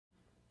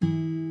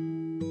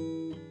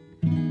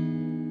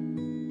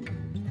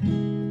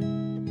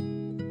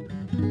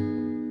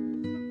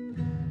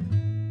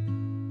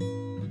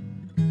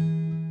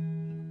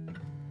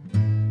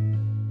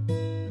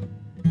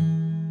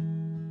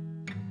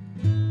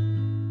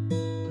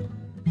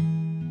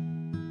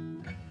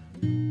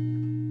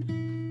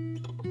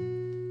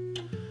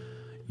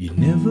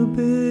never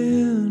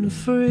been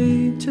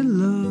afraid to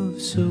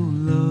love, so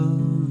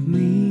love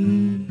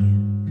me.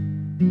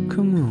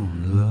 Come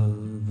on,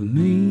 love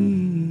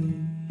me,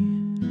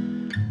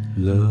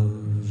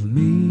 love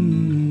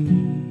me.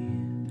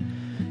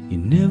 You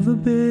never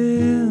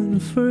been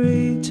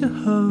afraid to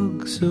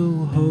hug, so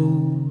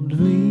hold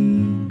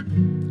me.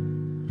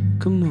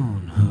 Come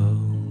on,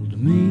 hold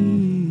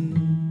me,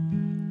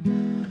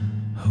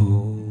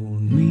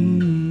 hold me.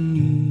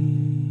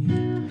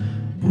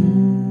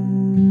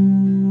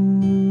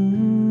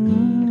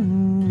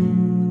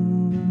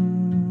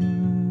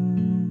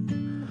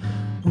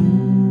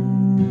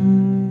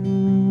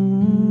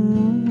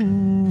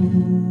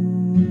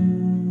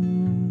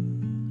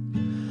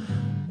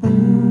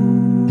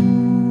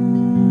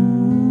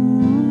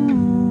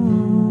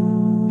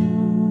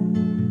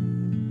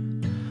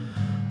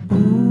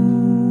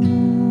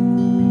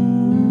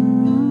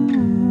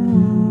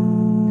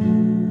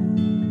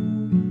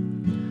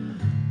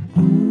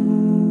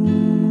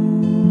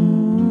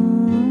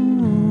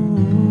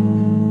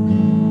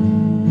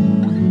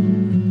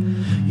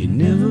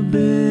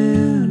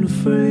 Been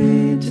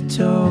afraid to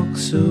talk,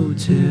 so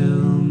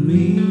tell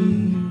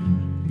me.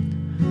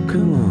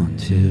 Come on,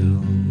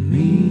 tell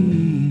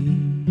me,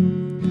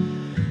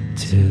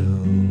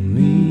 tell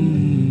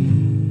me.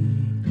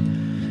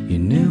 You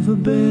never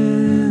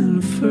been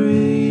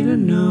afraid, I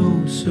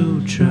know,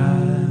 so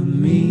try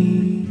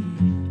me.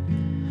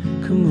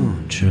 Come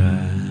on,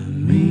 try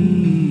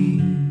me,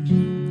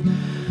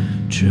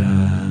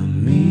 try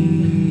me.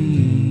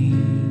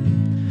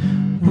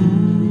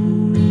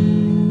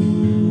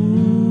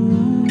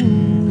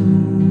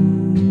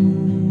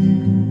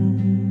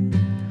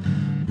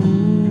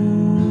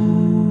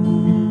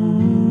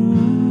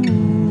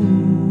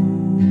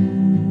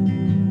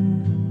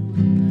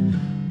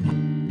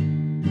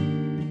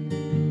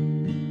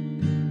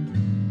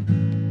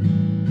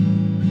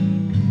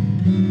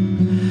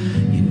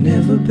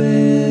 Never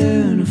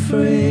been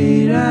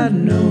afraid, I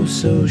know,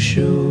 so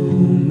show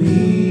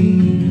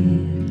me.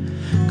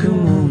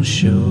 Come on,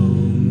 show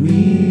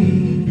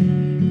me,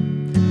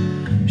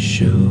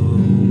 show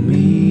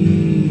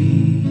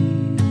me.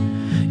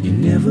 You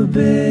never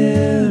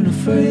been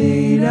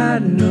afraid, I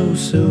know,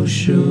 so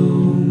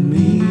show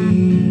me.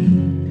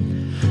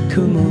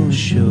 Come on,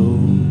 show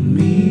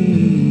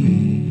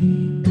me.